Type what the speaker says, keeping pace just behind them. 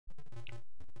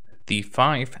the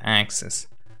 5 axes.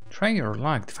 Try your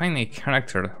luck, define a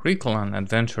character, recall an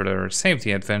adventurer, save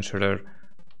the adventurer.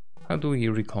 How do we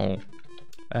recall?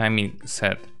 I mean,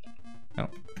 set. No.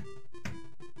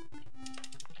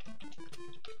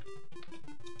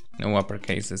 No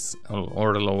uppercases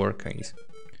or lowercase.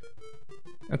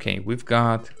 Okay, we've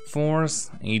got force,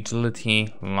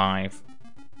 agility, life.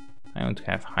 I want to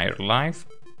have higher life.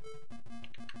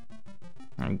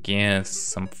 I guess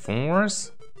some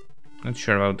force. Not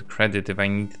sure about the credit if I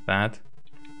need that.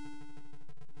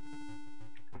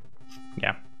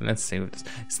 Yeah, let's save this.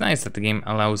 It's nice that the game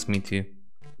allows me to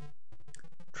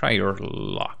try your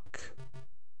luck.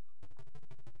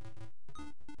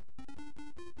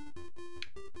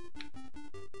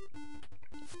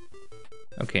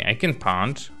 Okay, I can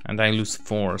punch and I lose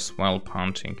force while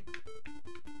punching.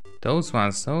 Those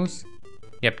ones,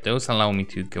 yep, those allow me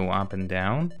to go up and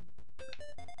down.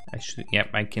 Yep,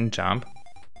 I can jump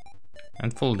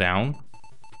and fall down.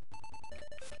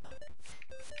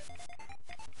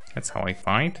 That's how I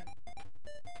fight.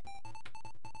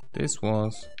 This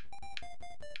was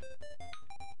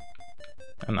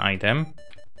an item.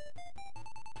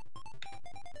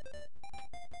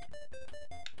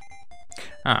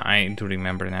 I do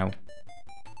remember now.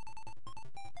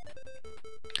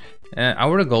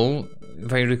 Our goal,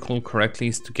 if I recall correctly,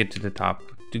 is to get to the top.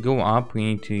 To go up, we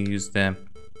need to use the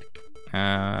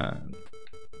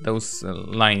those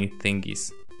line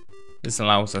thingies. This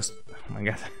allows us, oh my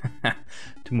god,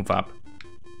 to move up.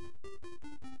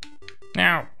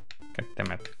 Now, god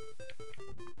damn it.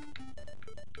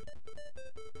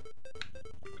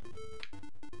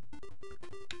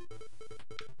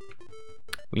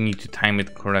 We need to time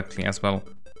it correctly as well.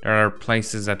 There are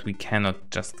places that we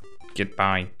cannot just get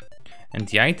by. And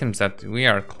the items that we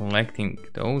are collecting,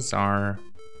 those are...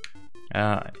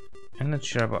 I'm not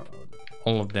sure about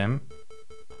all of them.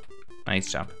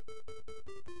 Nice job.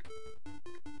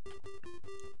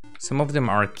 Some of them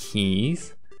are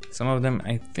keys. Some of them,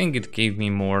 I think it gave me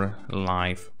more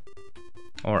life.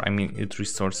 Or, I mean, it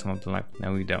restored some of the life.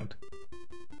 No, we don't.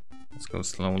 Let's go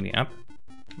slowly up.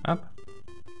 Up.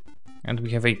 And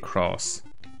we have a cross.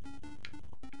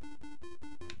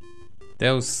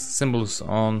 Those symbols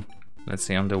on, let's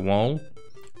say, on the wall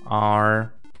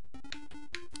are...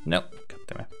 No,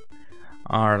 goddammit.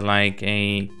 Are like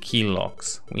a key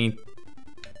locks. We need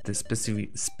the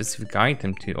specific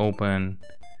item to open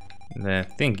the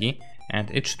thingy, and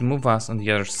it should move us on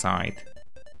the other side.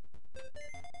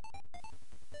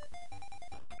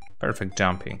 Perfect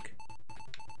jumping.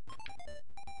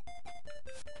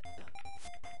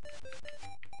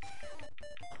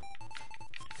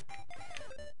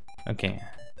 Okay,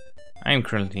 I am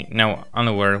currently now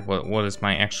unaware what is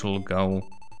my actual goal,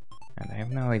 and I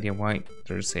have no idea why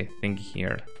there's a thing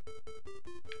here.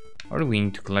 Or do we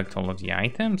need to collect all of the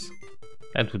items?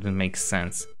 That wouldn't make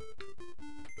sense.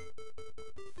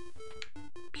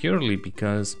 Purely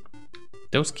because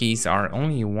those keys are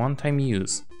only a one-time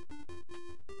use.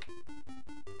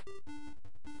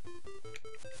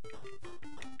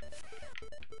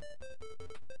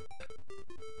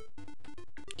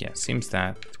 Yeah, seems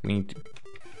that we need to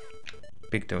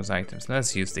pick those items.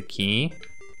 Let's use the key.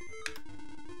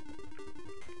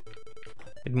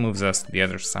 It moves us to the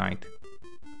other side.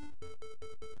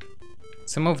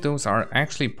 Some of those are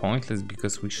actually pointless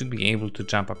because we should be able to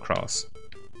jump across.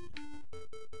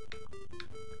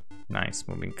 Nice,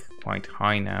 moving quite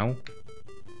high now.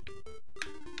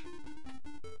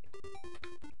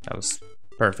 That was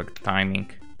perfect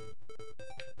timing.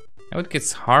 Now it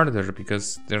gets harder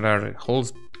because there are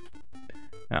holes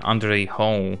under a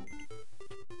hole.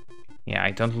 Yeah,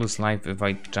 I don't lose life if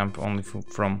I jump only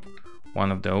from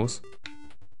one of those.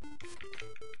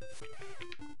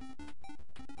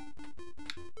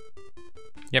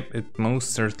 Yep, it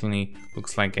most certainly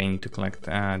looks like I need to collect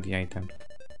the item.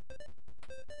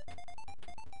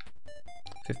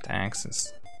 5th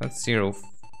axis. That's 0,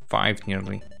 5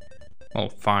 nearly. Well,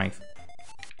 5.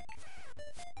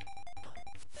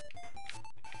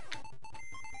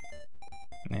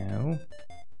 No.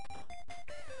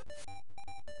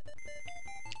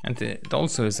 And it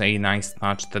also is a nice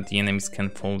touch that the enemies can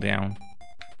fall down.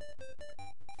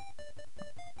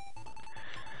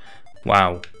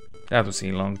 Wow, that was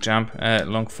a long jump,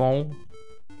 long fall,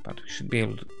 but we should be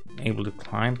able to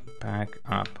climb back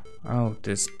up. Oh,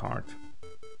 this part.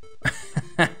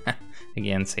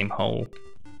 Again, same hole.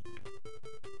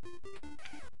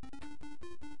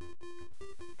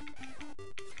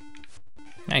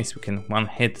 Nice, we can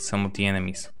one-hit some of the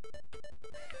enemies.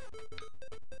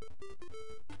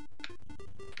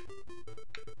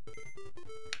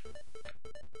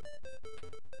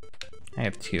 I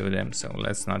have few of them, so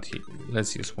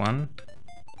let's use one.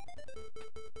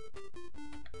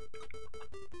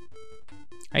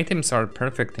 Items are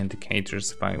perfect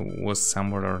indicators if I was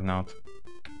somewhere or not.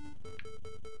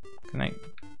 Can I?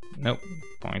 Nope,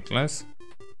 pointless.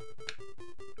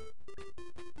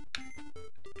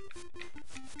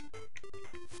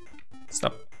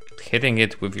 Stop hitting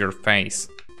it with your face.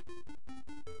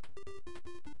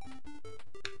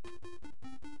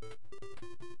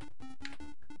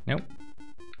 Nope.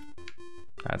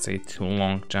 That's a too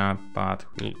long jump, but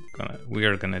we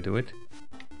are gonna do it.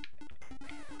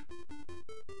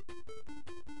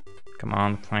 Come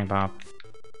on, climb up.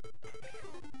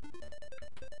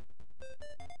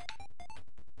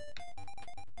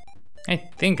 I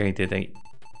think I did a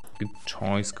good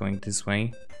choice going this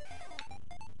way.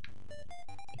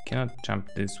 You cannot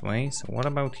jump this way, so what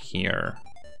about here?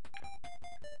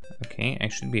 Okay, I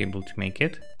should be able to make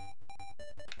it.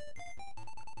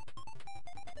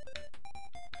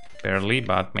 Barely,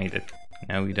 but made it.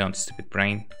 No, you don't, stupid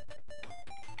brain.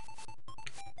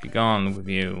 Be gone with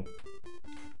you.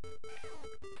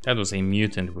 That was a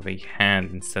mutant with a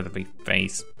hand instead of a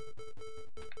face.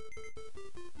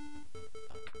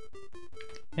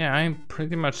 Yeah, I'm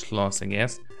pretty much lost, I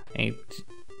guess.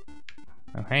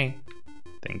 Oh, hey.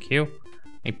 Thank you.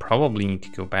 I probably need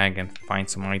to go back and find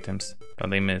some items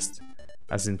that I missed.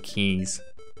 As in keys.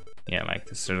 Yeah, like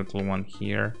the circle one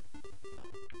here.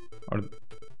 Or...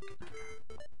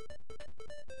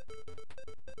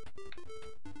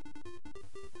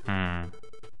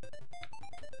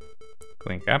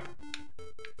 Going up.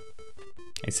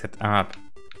 I said up.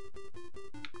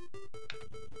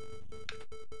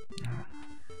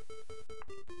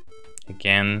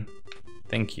 Again.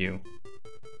 Thank you.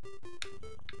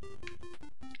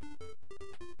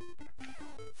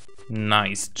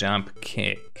 Nice jump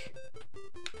kick.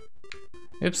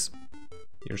 Oops.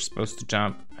 You're supposed to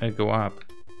jump. Go up.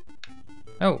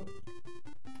 Oh.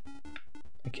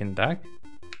 I can duck?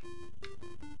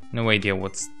 No idea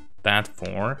what's that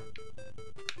for.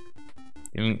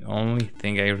 The only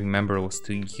thing I remember was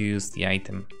to use the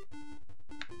item.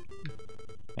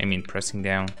 I mean pressing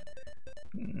down.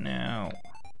 No.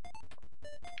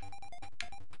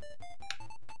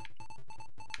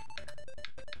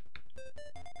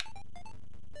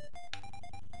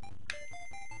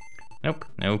 Nope,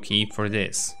 no key for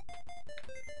this.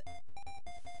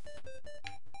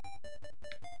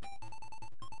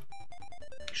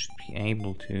 I should be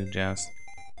able to just...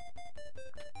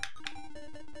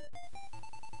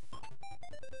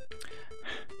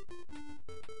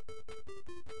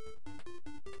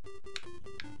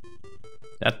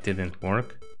 That didn't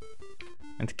work.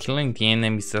 And killing the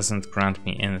enemies doesn't grant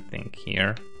me anything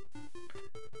here.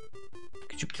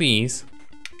 Could you please?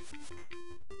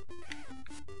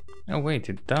 Oh wait,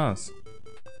 it does.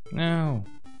 No.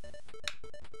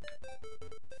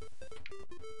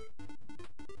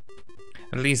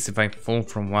 At least if I fall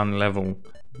from one level,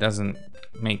 it doesn't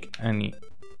make any...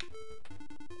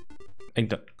 I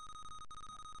don't...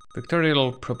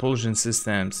 Vectorial propulsion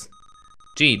systems.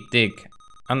 G, dig.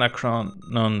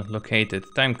 Anachronon located.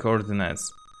 Time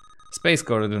coordinates. Space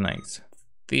coordinates.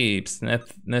 Thebes,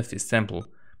 Nephis temple.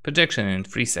 Projection in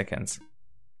 3 seconds.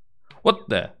 What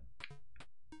the?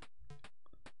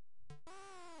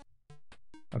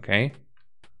 Okay.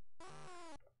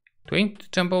 Do I need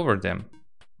to jump over them?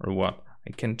 Or what?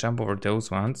 I can jump over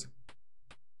those ones.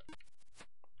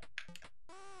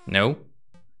 No.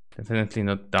 Definitely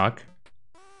not duck.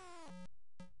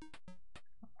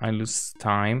 I lose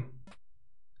time.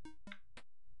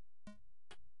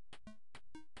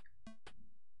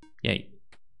 Yay.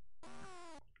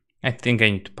 I think I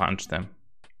need to punch them.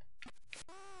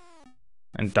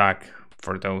 And duck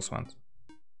for those ones.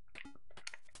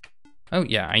 Oh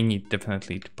yeah, I need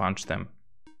definitely to punch them.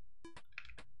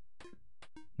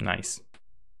 Nice.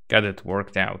 Got it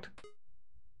worked out.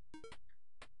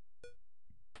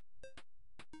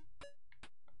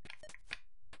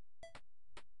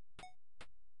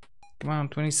 Come on,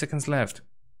 20 seconds left.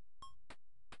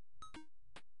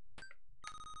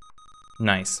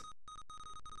 Nice.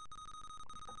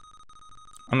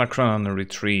 Anachronon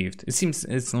retrieved. It seems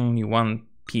it's only one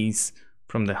piece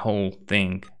from the whole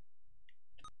thing.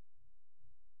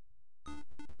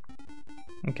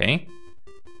 Okay.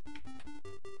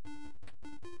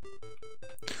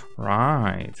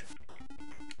 Right.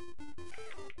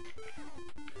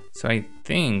 So I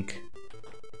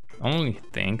only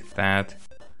think that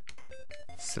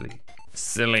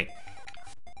silly.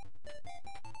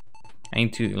 I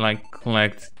need to like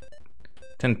collect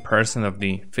 10% of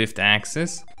the 5th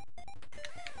axis,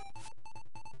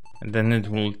 and then it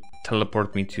will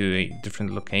teleport me to a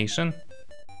different location.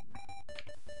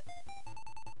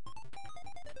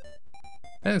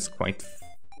 That is quite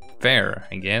fair,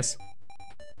 I guess.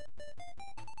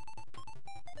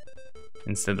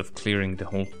 Instead of clearing the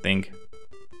whole thing.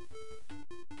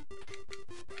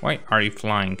 Why are you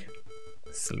flying,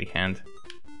 silly hand?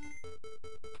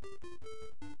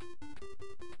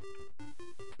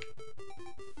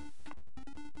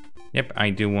 Yep, I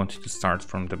do want to start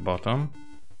from the bottom.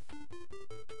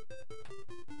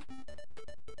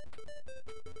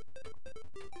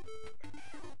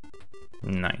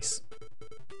 Nice.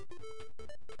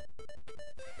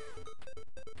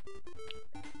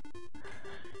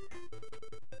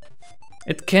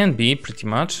 It can be, pretty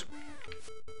much.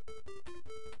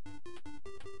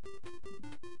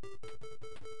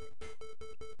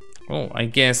 Well, I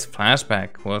guess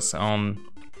flashback was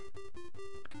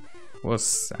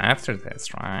after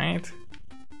this, right?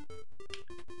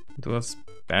 It was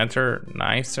better,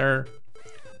 nicer.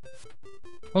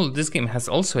 Well, this game has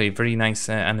also a very nice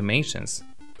animations.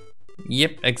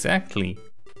 Yep, exactly.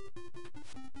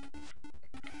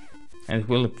 And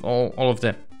will all of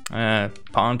the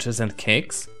punches and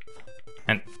kicks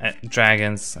and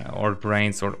dragons or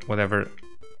brains or whatever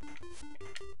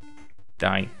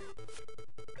die.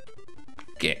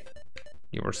 Kick.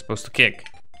 You were supposed to kick.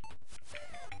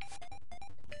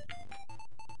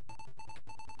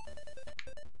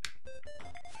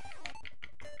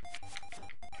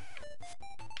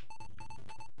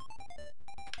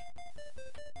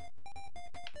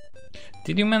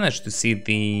 Did you manage to see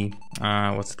the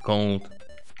what's it called?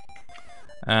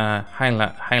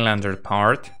 Highlander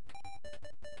part?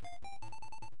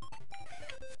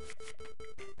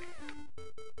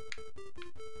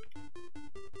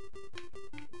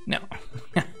 No.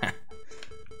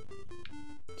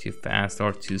 Too fast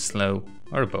or too slow,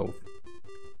 or both.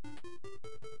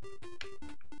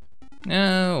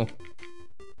 No.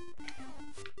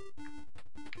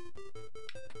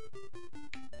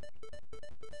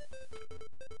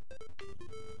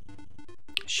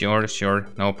 Sure,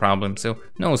 no problem. So,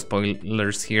 no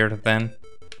spoilers here then.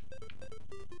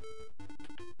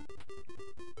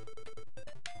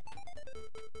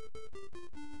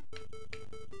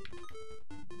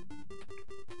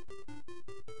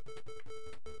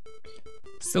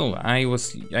 Still, I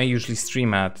usually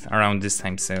stream at around this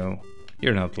time, so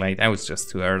you're not late. I was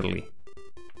just too early.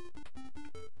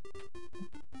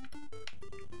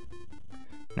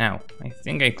 Now, I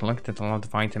think I collected a lot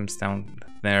of items down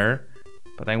there.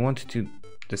 But I wanted to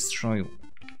destroy.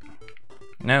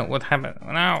 No, what happened?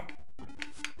 No.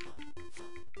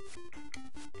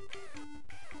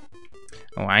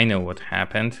 Oh, I know what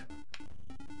happened.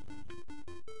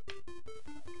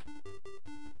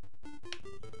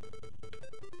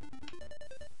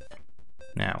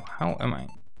 Now, how am I?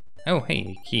 Oh,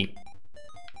 hey, a key.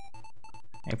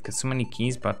 I've got so many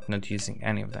keys, but not using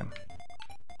any of them.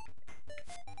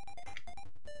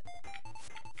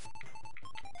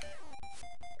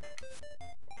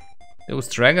 Those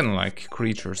dragon-like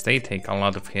creatures, they take a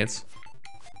lot of hits.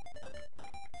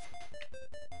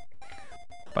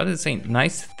 But it's a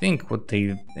nice thing what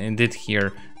they did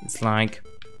here. It's like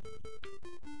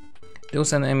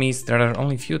those enemies, there are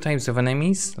only few types of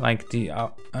enemies, like the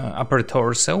upper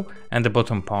torso and the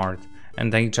bottom part.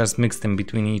 And they just mix them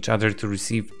between each other to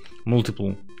receive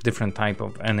multiple different type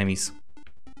of enemies.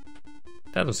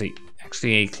 That was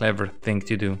actually a clever thing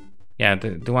to do. Yeah,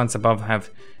 the ones above have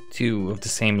two of the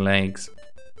same legs.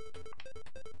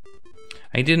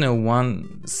 I do know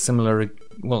one similar,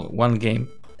 well, one game.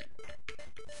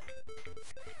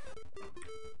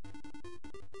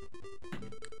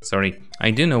 Sorry,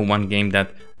 I do know one game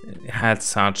that had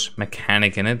such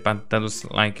mechanic in it, but that was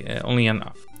like that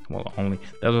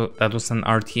was an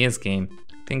RTS game.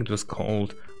 I think it was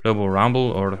called Robo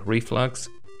Rumble or Reflux,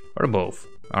 or both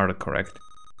are correct.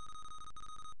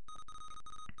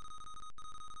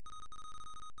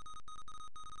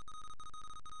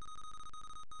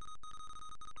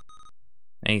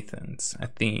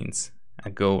 Athens,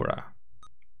 Agora.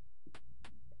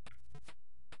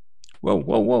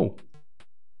 Whoa.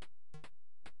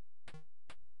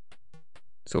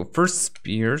 So first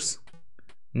spears,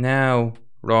 now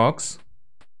rocks.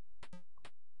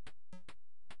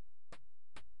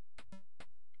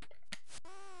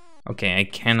 Okay, I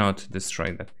cannot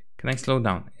destroy that. Can I slow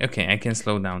down? Okay, I can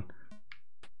slow down.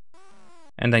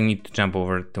 And I need to jump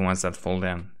over the ones that fall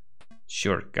down.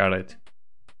 Sure, got it.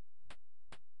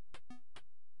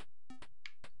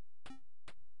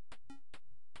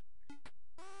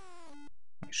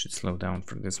 I should slow down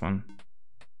for this one.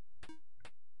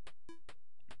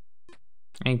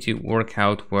 I need to work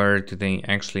out where do they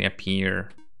actually appear.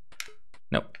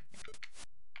 Nope.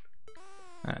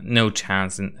 No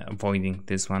chance in avoiding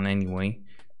this one anyway.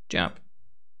 Jump.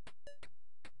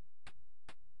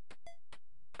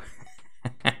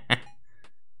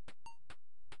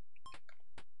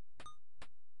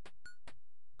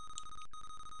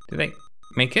 Did I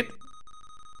make it?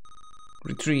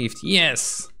 Retrieved,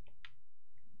 yes!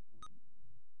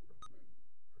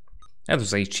 That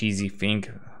was a cheesy thing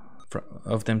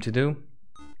of them to do.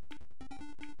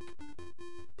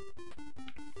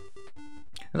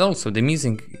 And also, the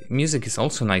music is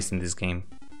also nice in this game.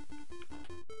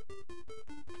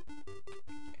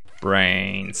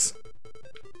 Brains.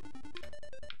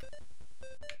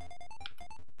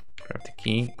 Grab the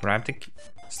key, grab the key.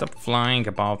 Stop flying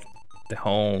above the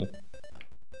hole.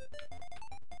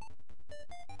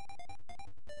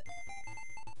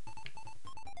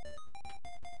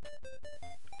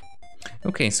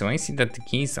 Okay, so I see that the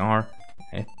keys are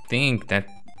a thing that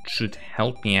should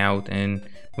help me out in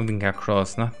moving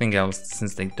across, nothing else,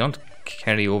 since they don't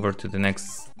carry over to the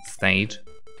next stage.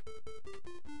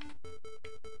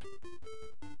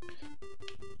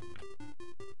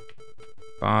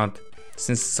 But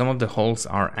since some of the holes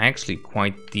are actually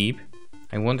quite deep,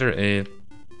 I wonder if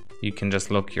you can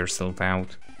just lock yourself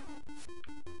out.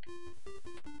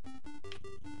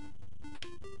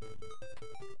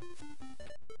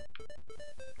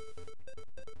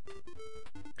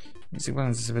 Music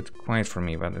balance is a bit quiet for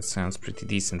me, but it sounds pretty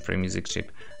decent for a music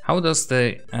chip. How does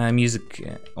the music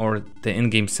or the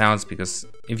in-game sounds, because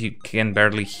if you can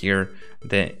barely hear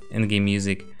the in-game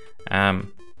music,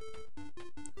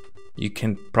 you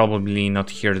can probably not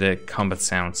hear the combat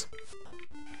sounds.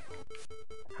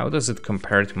 How does it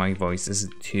compare to my voice? Is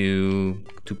it too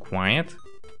quiet?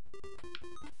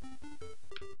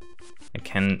 I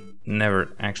can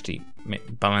never actually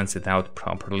balance it out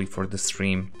properly for the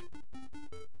stream.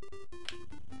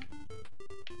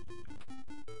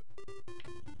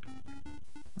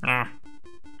 Ah.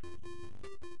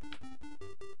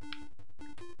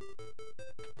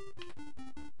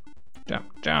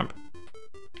 Jump, jump.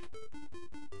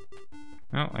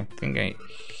 Oh, I think I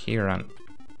hear on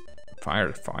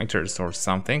firefighters or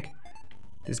something.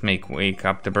 This may wake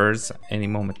up the birds any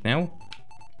moment now.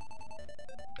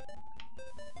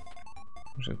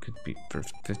 So it could be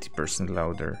 50%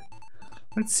 louder.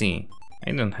 Let's see.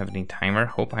 I don't have any timer.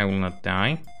 Hope I will not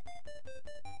die.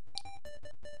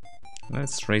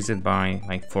 Let's raise it by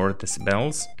like 4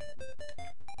 decibels.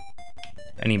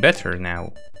 Any better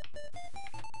now?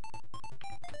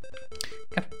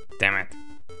 God damn it.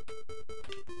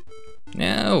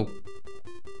 No!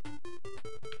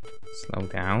 Slow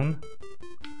down.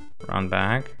 Run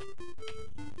back.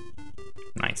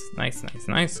 Nice, nice, nice,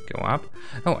 nice. Go up.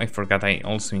 Oh, I forgot I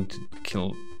also need to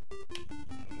kill...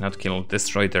 Not kill,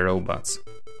 destroy the robots.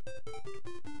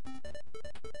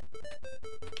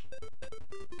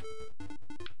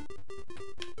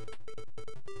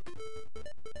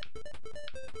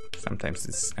 Sometimes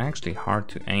it's actually hard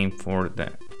to aim for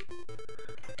the...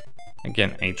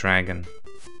 Again, a dragon.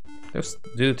 Those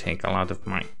do take a lot of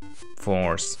my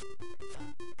force.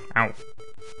 Ow.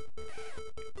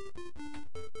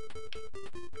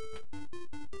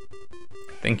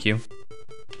 Thank you.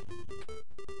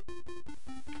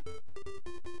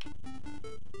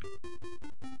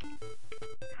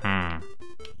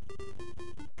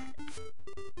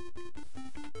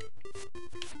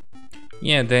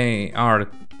 Yeah, they are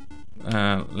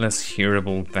less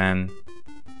hearable than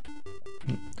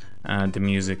the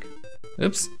music.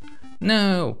 Oops.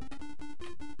 No!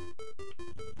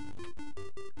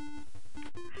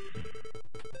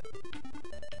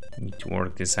 Need to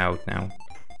work this out now.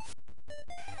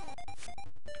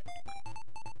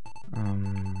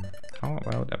 How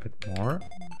about a bit more?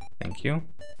 Thank you.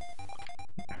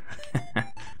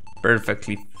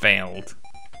 Perfectly failed.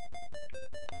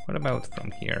 What about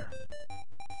from here?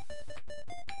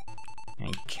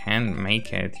 I can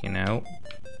make it, you know.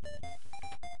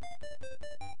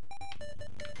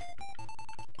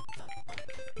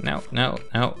 No, no,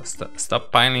 no,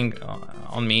 stop piling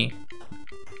on me.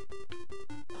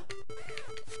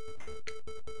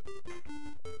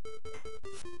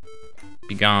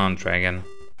 Be gone, dragon.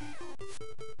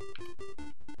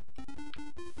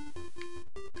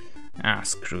 Ah,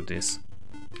 screw this.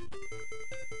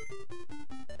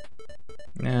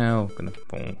 No, gonna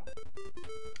fall.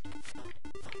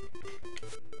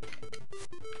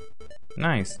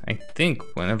 Nice. I think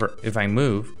if I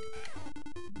move,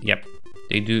 yep,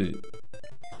 they do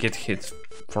get hit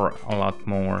for a lot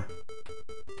more.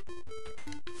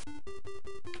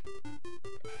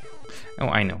 Oh,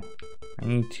 I know. I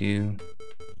need to...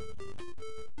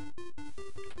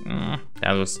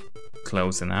 that was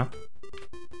close enough.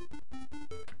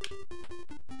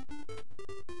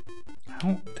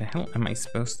 How the hell am I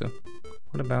supposed to...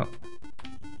 What about...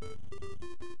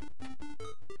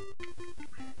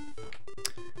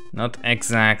 Not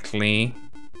exactly.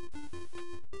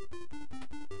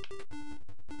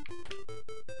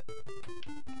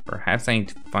 Perhaps I need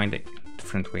to find a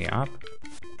different way up,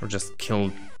 or just kill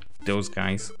those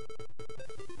guys.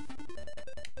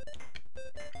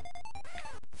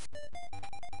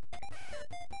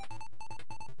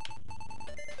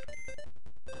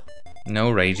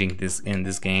 No raging in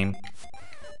this game.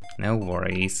 No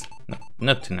worries. No,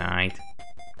 not tonight.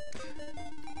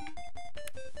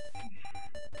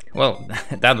 Well,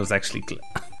 that was actually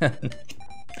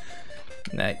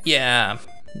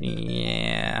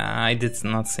yeah, I did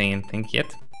not say anything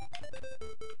yet.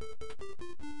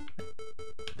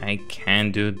 I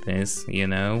can do this, you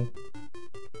know.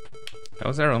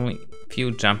 Those are only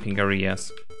few jumping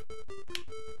areas.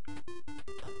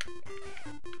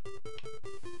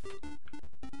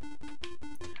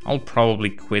 I'll probably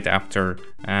quit after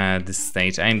this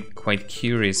stage. I'm quite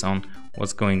curious on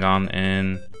what's going on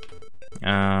and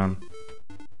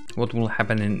what will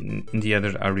happen in the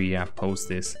other area post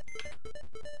this.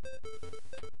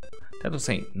 That was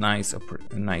a nice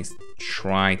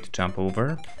try to jump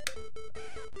over.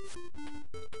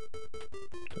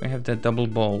 Do I have the double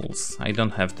balls? I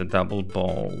don't have the double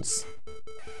balls.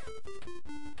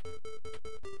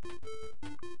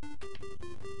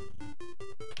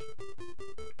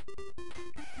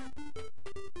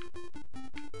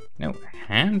 No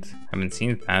hand? Haven't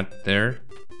seen that there.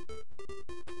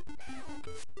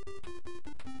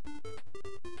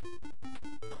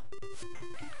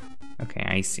 Okay,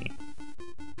 I see.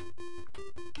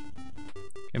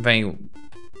 If I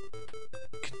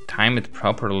could time it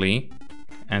properly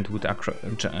and would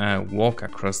walk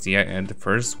across the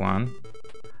first one,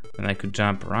 then I could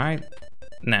jump right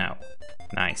now.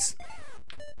 Nice.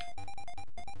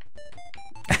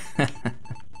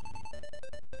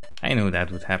 I knew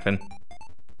that would happen.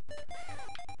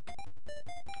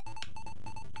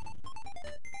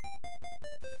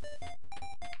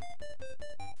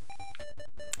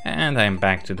 And I'm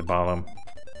back to the bottom.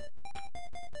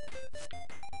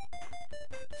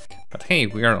 But hey,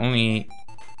 we are only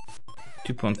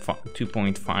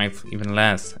 2.5, even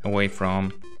less, away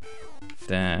from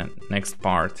the next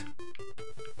part.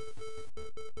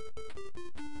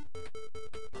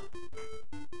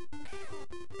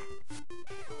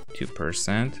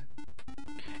 %.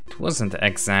 It wasn't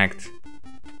exact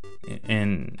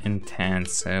in intent,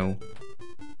 so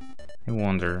I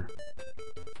wonder.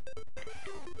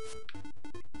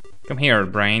 Come here,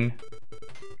 brain.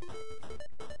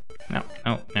 No,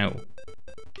 no, no.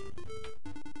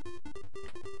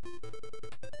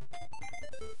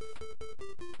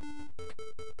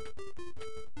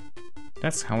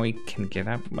 That's how I can get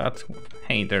up, but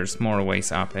hey, there's more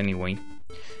ways up anyway.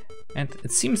 And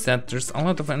it seems that there's a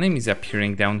lot of enemies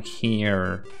appearing down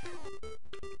here.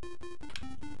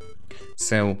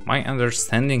 So my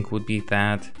understanding would be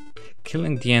that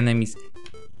killing the enemies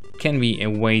can be a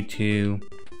way to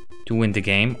win the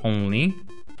game only.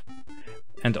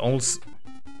 And also,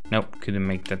 nope, couldn't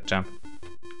make that jump.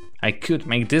 I could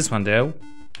make this one though.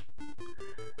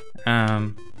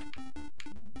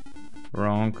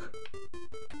 Wrong.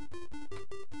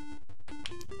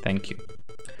 Thank you.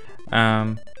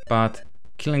 But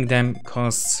killing them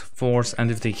costs force, and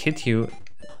if they hit you,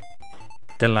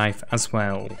 the life as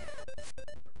well.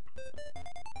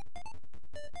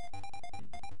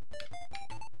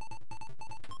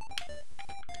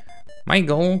 My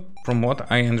goal, from what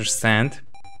I understand,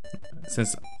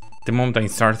 since the moment I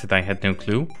started I had no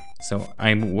clue, so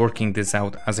I'm working this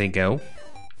out as I go.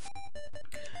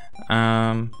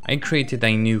 I created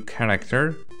a new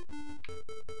character,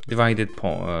 divided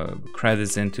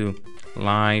credits into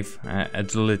life,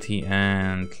 agility,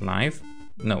 and life.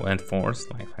 No, and force.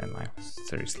 Life and life.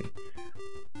 Seriously.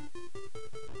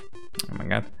 Oh my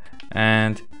god.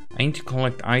 And I need to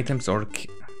collect items, or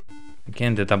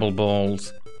again the double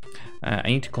balls. I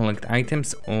need to collect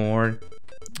items or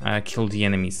kill the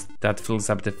enemies. That fills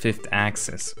up the 5th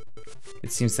axis.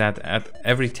 It seems that at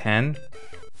every 10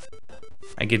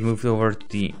 I get moved over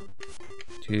to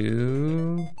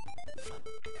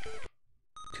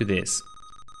this,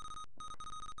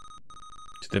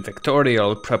 to the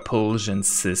vectorial propulsion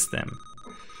system.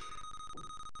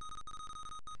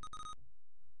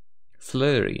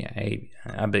 Flurry,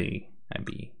 Abby.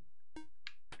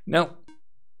 No,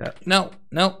 no,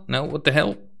 no, no, what the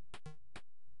hell?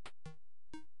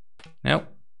 No,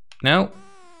 no.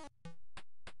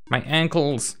 My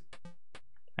ankles.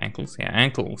 Ankles, yeah,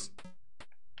 ankles.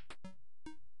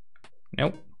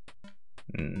 Nope.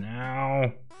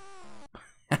 No.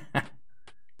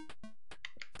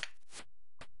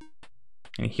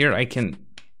 And here I can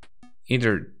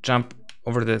either jump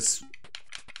over this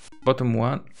bottom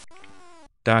one,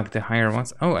 dog the higher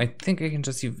ones. Oh, I think I can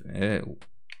just use,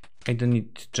 I don't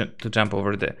need to jump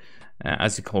over the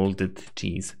as you called it,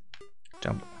 cheese.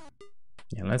 Jump.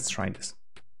 Yeah, let's try this.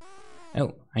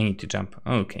 Oh, I need to jump.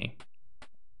 Okay.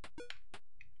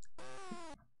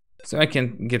 So I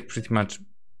can get pretty much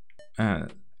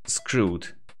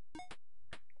screwed.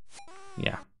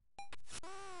 Yeah.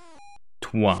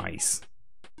 Twice.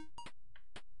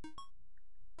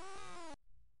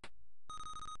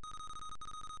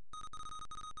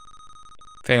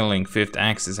 Failing 5th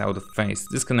axis out of phase.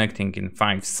 Disconnecting in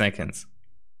 5 seconds.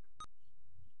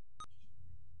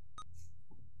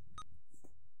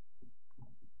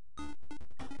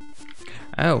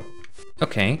 Oh,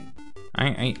 okay.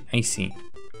 I see.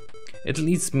 It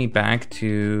leads me back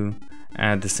to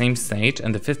the same stage,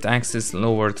 and the 5th axis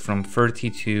lowered from 30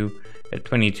 to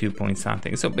 22 point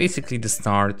something. So basically the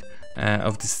start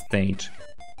of the stage,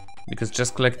 because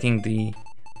just collecting the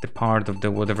part of the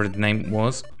whatever the name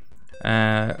was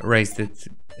raised it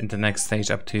in the next stage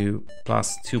up to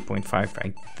plus 2.5,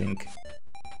 I think.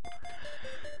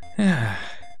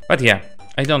 But yeah,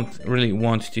 I don't really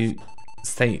want to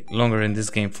stay longer in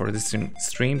this game for this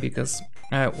stream, because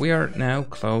we are now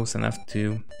close enough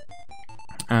to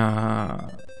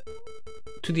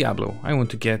Diablo. I want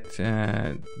to get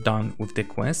done with the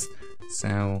quest.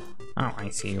 So, oh, I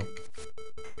see you.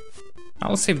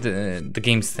 I'll save the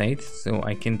game state so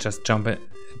I can just jump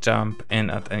in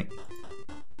at any.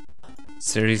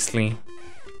 Seriously?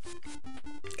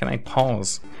 Can I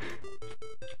pause?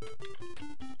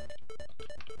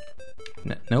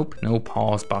 Nope, no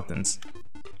pause buttons.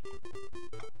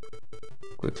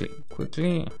 Quickly.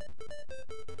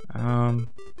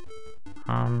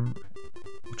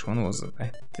 Which one was it?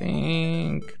 I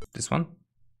think this one.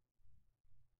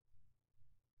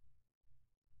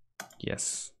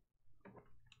 Yes.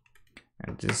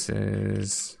 And this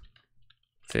is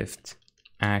 5th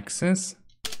axis.